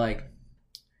 bro, that like,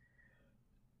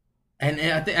 and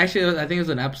I think it was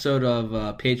an episode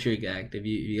of Patriot Act. If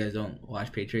you guys don't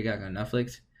watch Patriot Act on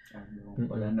Netflix, I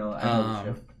know the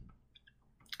show.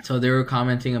 So they were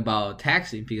commenting about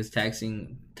taxing because tax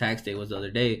day was the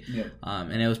other day,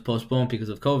 and it was postponed because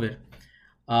of COVID,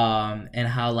 and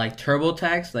how like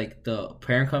TurboTax, like the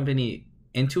parent company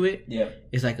Intuit,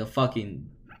 is like a fucking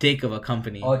dick of a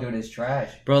company. Oh, dude, it's trash,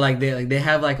 bro. Like they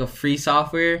have like a free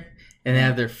software, and they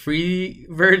have their free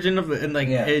version of it, and like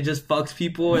it just fucks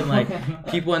people, and like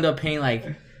people end up paying like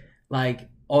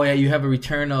oh yeah, you have a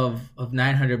return of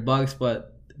 $900, but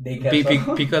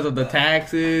because of the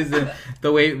taxes and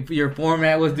the way your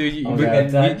format was, dude,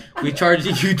 we charged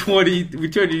you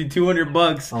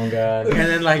 $200. Oh god, and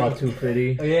then like not too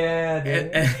pretty. Yeah,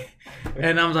 dude.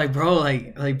 And I was like, bro,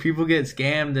 like people get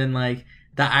scammed, and like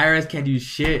the IRS can't do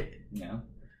shit. No,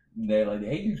 they're like,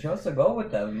 hey, you chose to go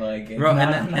with them, like, bro.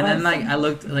 And then like I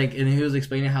looked like, and he was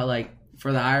explaining how like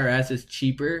for the IRS it's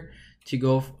cheaper to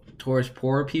go towards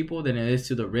poor people than it is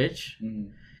to the rich.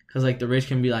 Cause like the rich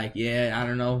can be like, yeah, I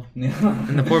don't know,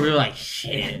 and the poor people are like,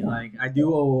 shit, like I do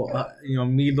owe,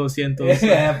 1,200.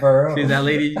 Yeah, bro. See, that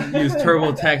lady used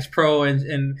TurboTax Pro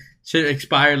and shit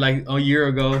expired like a year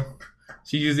ago.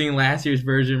 She's using last year's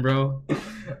version, bro.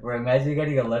 Bro, imagine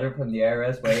getting a letter from the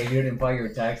IRS, but hey, you didn't file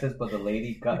your taxes, but the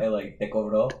lady got like te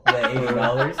cobró the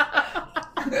 $80.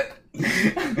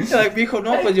 Like dijo,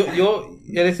 no, pues yo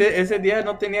ese día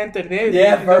no tenía internet.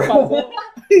 Yeah, bro.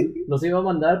 Los iba a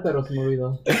mandar, pero se me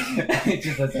olvidó.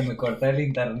 Se me cortó el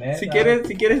internet. Si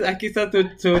quieres, aquí está tu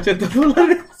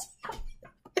 $80.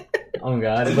 Oh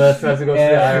god, but that's to go to the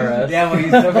IRS. Yeah, well, you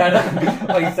still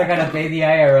gotta pay the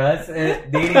IRS.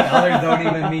 The $80 don't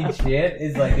even mean shit.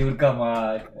 It's like, dude, come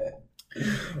on,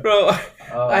 bro.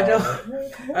 I know.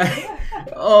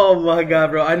 Oh my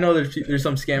god, bro. I know there's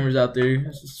some scammers out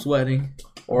there sweating.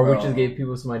 Or we just gave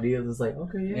people some ideas. It's like,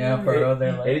 okay, yeah, for real,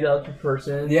 they're like $80 per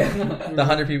person. Yeah, the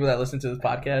 100 people that listen to this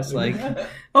podcast, like,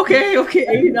 okay,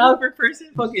 $80 per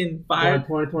person, fucking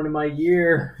 2020 my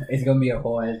year. It's gonna be a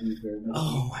whole ass year.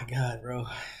 Oh my god, bro.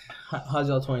 How's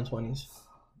y'all 2020s?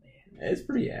 It's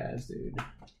pretty ass, dude.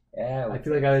 Yeah, I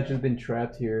feel like I've just been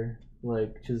trapped here,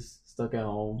 like just stuck at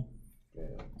home.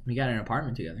 We got an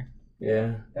apartment together.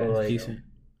 Yeah, but like, decent.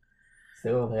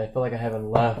 Still, I feel like I haven't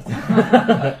left.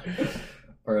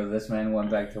 Bro, this man went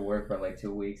back to work for like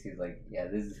 2 weeks. He's like, yeah,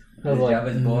 this job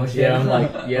is bullshit. Yeah, I'm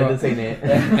like, yeah, this ain't it.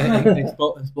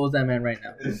 Expose that man right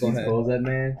now. Go ahead. Expose that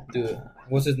man? Do it.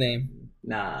 What's his name?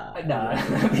 Nah.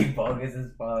 That'd be bogus as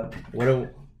fuck.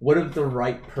 What if the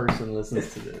right person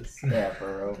listens to this? Yeah,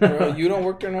 for real. Bro, you don't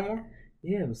work there no more?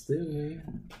 Yeah, but still,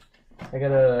 man. I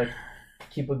gotta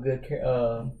keep a good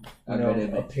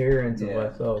appearance of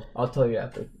myself. I'll tell you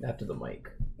after the mic.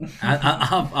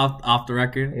 Off the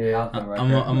record. Yeah.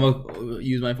 I'm gonna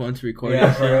use my phone to record.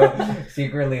 Yeah, for real.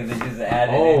 Secretly, they just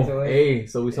added into it. Hey,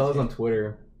 so we saw this on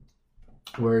Twitter,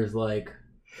 where it's like,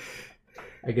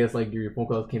 I guess like your phone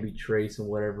calls can't be traced and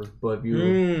whatever, but if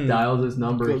you dial this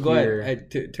number go here,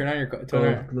 ahead. Turn on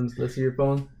your let's see your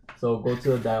phone. So go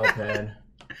to the dial pad.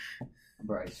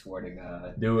 Bro, I swear to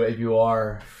God. Do it if you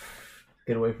are.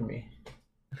 Get away from me.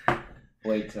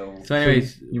 Wait till. So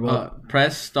anyways, you want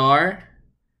press star,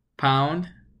 pound,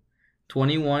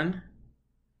 21.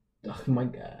 Oh my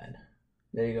God!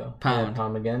 There you go. Pound. And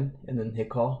pound again, and then hit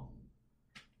call.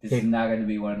 This is not going to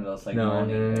be one of those like No.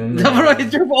 Bro,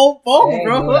 it's your phone, Hey,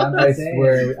 bro.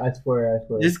 dude, I swear.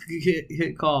 Just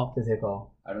hit call. Just hit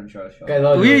call. I don't trust you.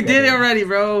 Guys, We did it already,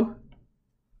 bro.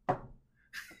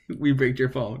 We bricked your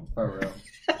phone. For real.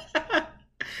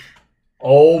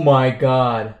 Oh my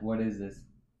God! What is this?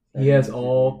 He has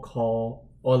all call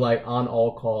or like on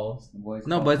all calls.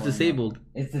 No, but it's disabled.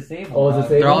 It's disabled. Oh, it's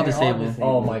disabled? They're all disabled.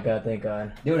 Oh my God! Thank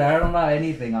God. Dude, I don't know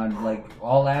anything on like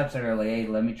all apps that are like, hey,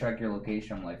 let me track your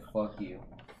location. I'm like, fuck you.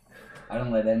 I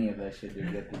don't let any of that shit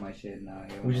get through my shit now.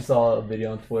 We just saw a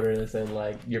video on Twitter that said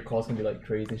like your calls can be like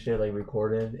traced and shit, like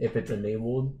recorded if it's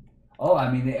enabled. Oh,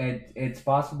 I mean, it's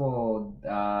possible. The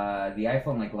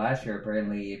iPhone, like last year,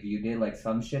 apparently, if you did like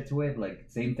some shit to it, like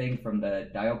same thing from the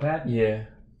dial pad. Yeah.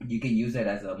 You can use it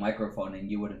as a microphone,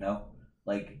 and you wouldn't know.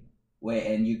 Like,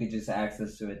 and you could just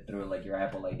access to it through like your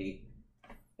Apple ID,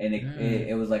 and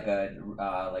it was like a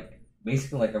like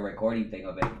basically like a recording thing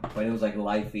of it, but it was like a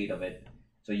live feed of it.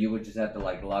 So you would just have to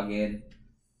like log in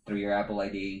through your Apple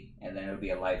ID, and then it would be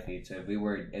a live feed. So if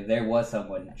there was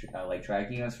someone like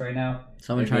tracking us right now,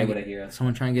 Someone trying to hear us.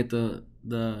 Someone trying to get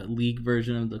the league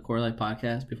version of the Core Life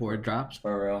podcast before it drops.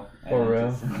 For real.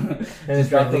 And it's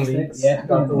drop the leaks. Yeah.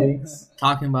 Drop the leaks.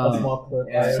 Talking about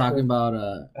Talking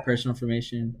personal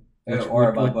information.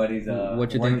 Or about Buddy's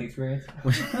what you work think? experience.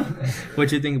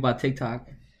 What you think about TikTok?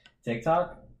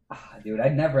 TikTok? Dude, I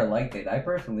never liked it. I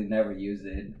personally never used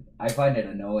it. I find it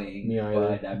annoying. Me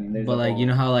either. But I mean, there's But like you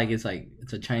know how like it's a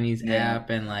Chinese app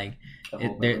and like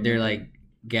they're like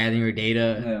gathering your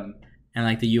data and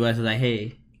like the US is like,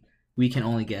 hey, we can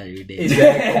only gather your data.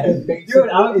 Exactly. Dude,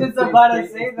 I was just about to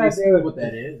say that, dude. What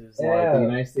that is like the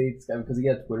United States, because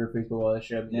you got Twitter, Facebook, all that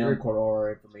shit. They record all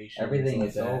our information. Everything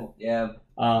is like sold. Yeah.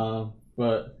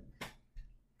 But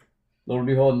Lord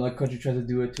behold, another country tries to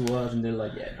do it to us, and they're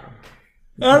like, yeah, no.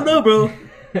 I don't know, bro.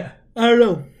 I don't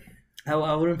know.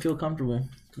 I wouldn't feel comfortable.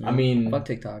 I mean, fuck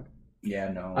TikTok.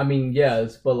 Yeah, no. I mean,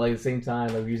 yes, but like at the same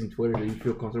time, like using Twitter, do you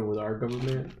feel comfortable with our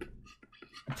government?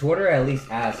 Twitter at least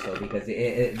asked though, because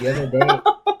the other day,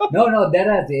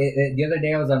 the other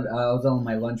day I was on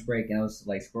my lunch break and I was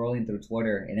like scrolling through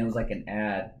Twitter and it was like an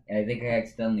ad and I think I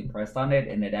accidentally pressed on it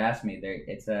and it asked me there.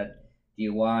 It said, "Do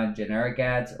you want generic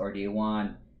ads or do you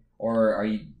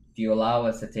allow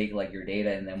us to take like your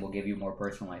data and then we'll give you more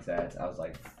personalized ads?" I was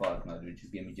like, fuck no, dude,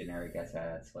 just give me generic ads.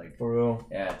 Like For real.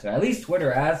 Yeah, so at least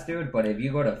Twitter asked, dude. But if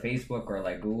you go to Facebook or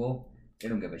like Google, they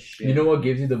don't give a shit. You know what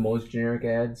gives you the most generic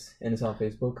ads and it's on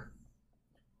Facebook?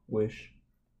 Wish.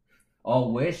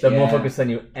 Oh, Wish. The motherfuckers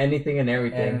send you anything and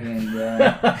everything.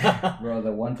 Bro,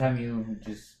 the one time you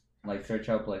just like search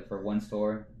up like for one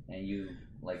store and you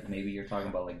like maybe you're talking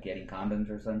about like getting condoms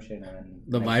or some shit, and then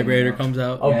the vibrator comes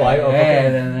out.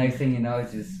 And then the next thing you know,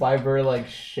 it's just vibrator like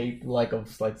shaped like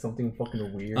something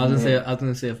fucking weird. I was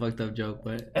gonna say a fucked up joke,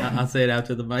 but I'll say it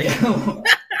after the mic.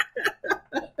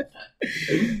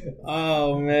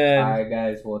 Oh man! All right,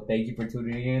 guys. Well, thank you for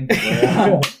tuning in.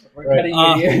 We're cutting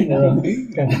it here.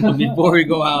 Before we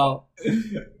go out,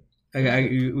 I got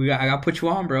to put you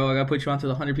on, bro. I got to put you on to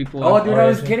the 100 people. Oh, dude, I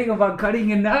was kidding about cutting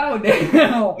it now. We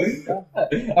can.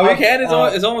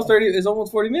 It's almost 30. It's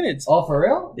almost 40 minutes. Oh, for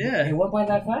real? Yeah. It went by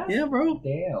that fast? Yeah, bro.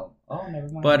 Damn. Oh, never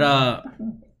mind. But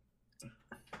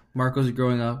Marco's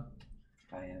growing up.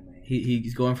 I am. Man.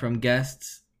 He's going from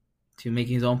guests to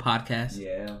making his own podcast.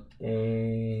 Yeah.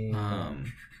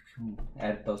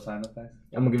 Add those sound effects.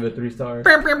 I'm gonna give it 3 stars.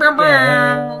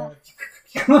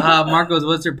 Marcos,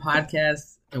 what's your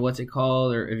podcast and what's it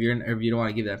called? Or if you don't want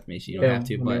to give that information, you don't have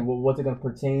to. But what's it gonna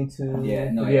pertain to?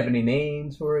 Yeah. No, do you have any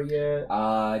names for it yet?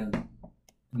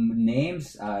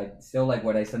 Names, still like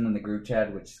what I sent in the group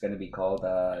chat, which is going to be called,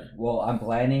 well, I'm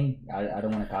planning, I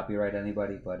don't want to copyright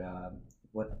anybody, but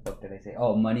what the fuck did I say?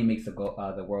 Oh, money makes the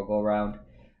world go round.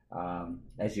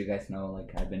 As you guys know,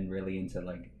 like I've been really into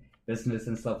like business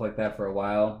and stuff like that for a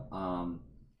while.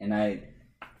 And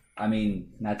I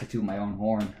mean, not to toot my own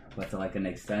horn, but to like an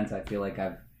extent, I feel like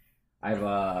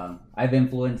I've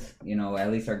influenced, you know,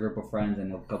 at least our group of friends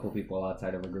and a couple people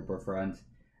outside of a group of friends.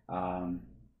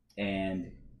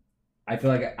 And I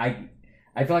feel like I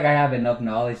have enough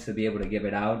knowledge to be able to give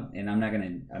it out, and I'm not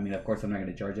gonna. I mean, of course, I'm not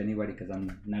gonna charge anybody because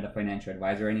I'm not a financial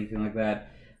advisor or anything like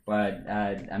that. But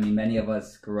I mean, many of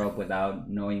us grew up without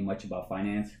knowing much about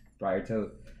finance prior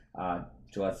to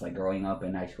us like growing up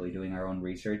and actually doing our own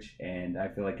research. And I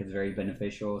feel like it's very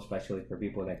beneficial, especially for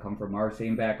people that come from our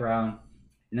same background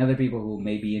and other people who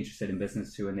may be interested in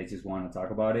business too, and they just want to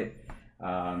talk about it.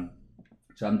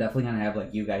 So I'm definitely gonna have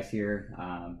like you guys here.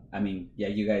 I mean, yeah,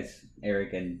 you guys,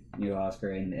 Eric and you,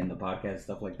 Oscar, and the podcast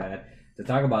stuff like that, to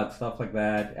talk about stuff like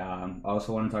that. I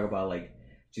also want to talk about like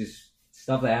just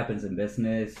stuff that happens in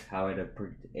business, how it,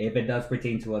 if it does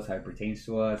pertain to us, how it pertains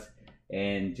to us,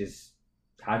 and just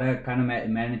how to kind of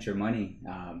manage your money.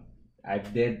 I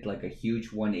did like a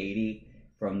huge 180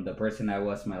 from the person I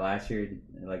was my last year,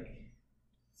 like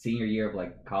senior year of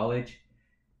like college,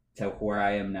 to where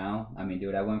I am now. I mean,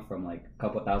 dude, I went from like a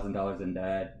couple $1,000s in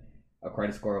debt, a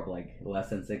credit score of like less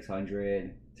than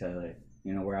 600, to,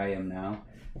 you know, where I am now.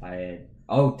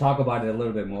 I'll talk about it a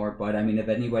little bit more, but I mean, if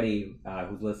anybody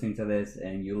who's listening to this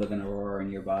and you live in Aurora or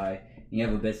nearby, and you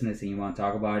have a business and you want to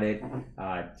talk about it,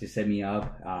 just hit me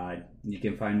up. You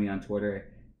can find me on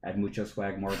Twitter at Mucho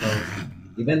Swag Marcos.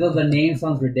 Even though the name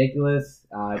sounds ridiculous,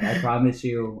 I promise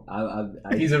you,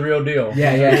 he's a real deal.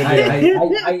 Yeah,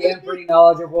 I am pretty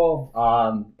knowledgeable,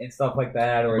 and stuff like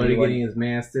that. Or getting his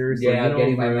masters. Yeah, I'm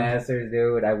getting my masters,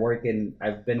 dude.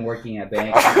 I've been working at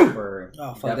banks for.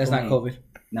 Oh fuck, that's not COVID.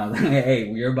 No, hey,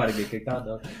 you're about to get kicked out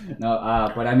though.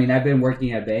 No, but I mean, I've been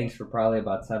working at banks for probably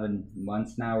about 7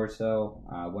 months now or so.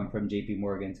 Went from JP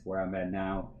Morgan to where I'm at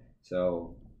now.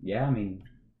 So yeah, I mean,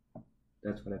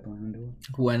 that's what I plan on doing.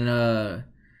 When are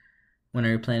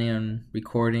you planning on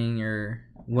recording, or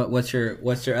what's your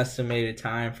estimated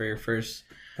time for your first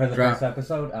first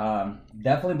episode?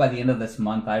 Definitely by the end of this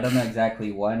month. I don't know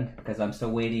exactly when, because I'm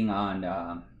still waiting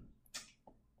on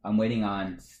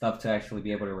stuff to actually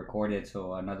be able to record it,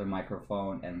 so another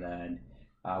microphone, and then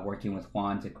working with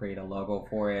Juan to create a logo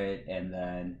for it, and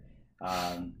then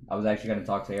I was actually going to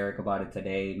talk to Eric about it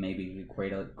today, maybe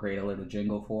create a little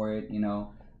jingle for it, you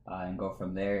know, and go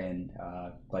from there. And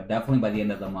but definitely by the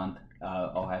end of the month,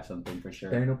 I'll have something for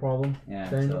sure. No problem. Yeah,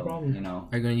 no problem. You know,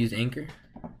 are you going to use Anchor?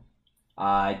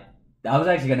 I was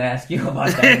actually going to ask you about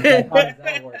that. How does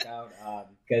that work out?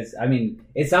 Because I mean,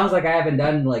 it sounds like I haven't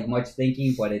done like much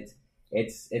thinking, but it's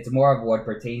more of what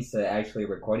pertains to actually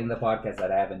recording the podcast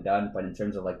that I haven't done. But in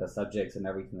terms of like the subjects and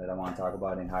everything that I want to talk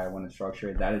about and how I want to structure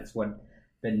it, that it's what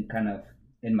been kind of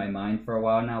in my mind for a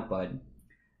while now. But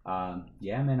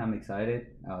yeah, man, I'm excited.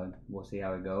 We'll see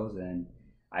how it goes, and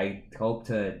I hope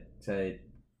to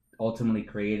ultimately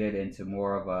create it into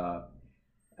more of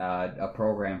a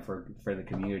program for the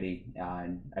community.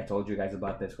 And I told you guys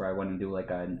about this, where I want to do like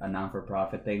a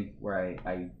non-for-profit thing, where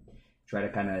I try to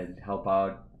kind of help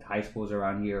out high schools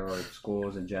around here, or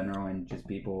schools in general, and just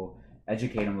people,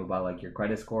 educate them about like your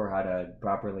credit score, how to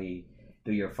properly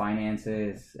do your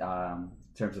finances, in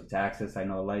terms of taxes. I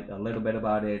know a little bit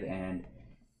about it, and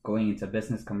going into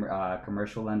business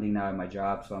commercial lending now at my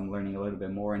job, so I'm learning a little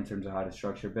bit more in terms of how to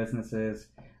structure businesses,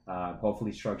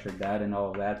 hopefully structure that and all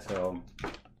of that. So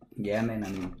yeah, man, I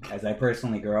mean, as I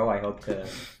personally grow, I hope to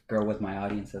grow with my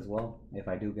audience as well, if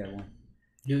I do get one.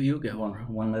 You'll get one.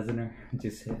 One listener.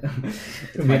 Just hit.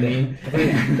 Me in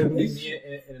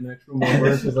an extra more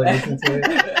words, just like listen to it.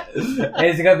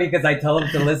 It's gonna be because I tell them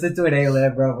to listen to it. Hey,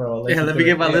 bro. Yeah, let me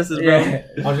get my listens, bro. Yeah.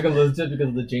 I'm just gonna listen to it because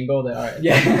of the jingle. That all right.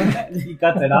 Yeah, he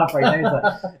cuts it off right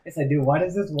there. He's like, dude, why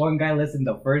does this one guy listen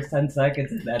the first 10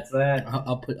 seconds? And that's that.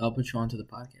 I'll put you onto the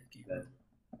podcast.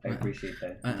 I appreciate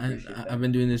that. I've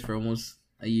been doing this for almost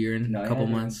a year and a couple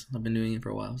months. I've been doing it for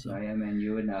a while. So yeah, man,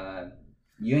 you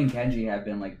and Kenji have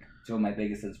been like two of my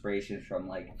biggest inspirations, from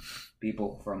like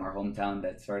people from our hometown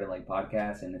that started like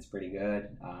podcasts, and it's pretty good.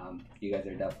 You guys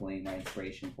are definitely my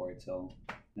inspiration for it. So,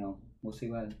 you know, we'll see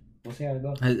how it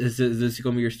goes. Is this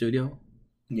gonna be your studio?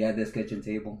 Yeah, this kitchen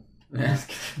table. Yes.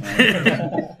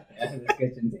 This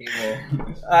kitchen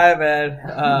table. Alright,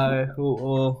 man.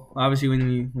 We'll obviously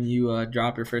when you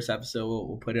drop your first episode,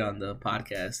 we'll put it on the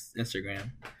podcast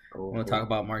Instagram. Cool. We'll talk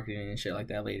about marketing and shit like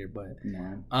that later. But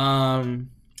yeah.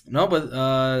 No, but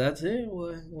that's it.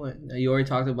 What you already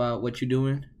talked about what you're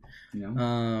doing.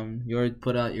 Yeah. You already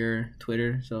put out your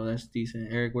Twitter, so that's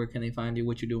decent. Eric, where can they find you?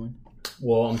 What you doing?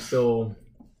 Well, I'm still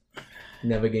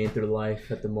navigating through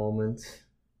life at the moment.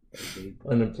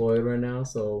 Unemployed right now,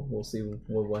 so we'll see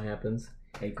what happens.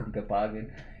 Hey, kung te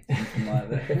pagin.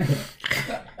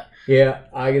 Yeah,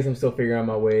 I guess I'm still figuring out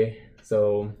my way.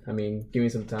 So, I mean, give me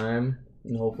some time,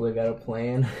 and hopefully I got a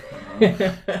plan.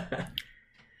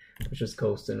 It's just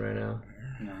coasting right now.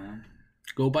 No.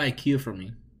 Go buy a Kia from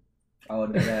me. Oh,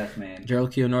 the best, man.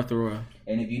 Gerald Kia, North Aurora.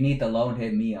 And if you need the loan,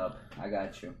 hit me up. I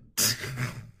got you.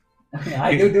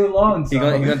 I do loans. So.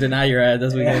 You're gonna deny your ass.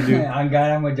 That's what you're gonna do. I'm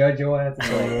gonna judge your ass.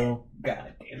 God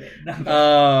damn it.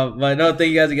 But no,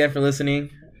 thank you guys again for listening.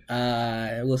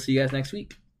 We'll see you guys next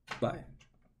week. Bye.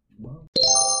 Whoa.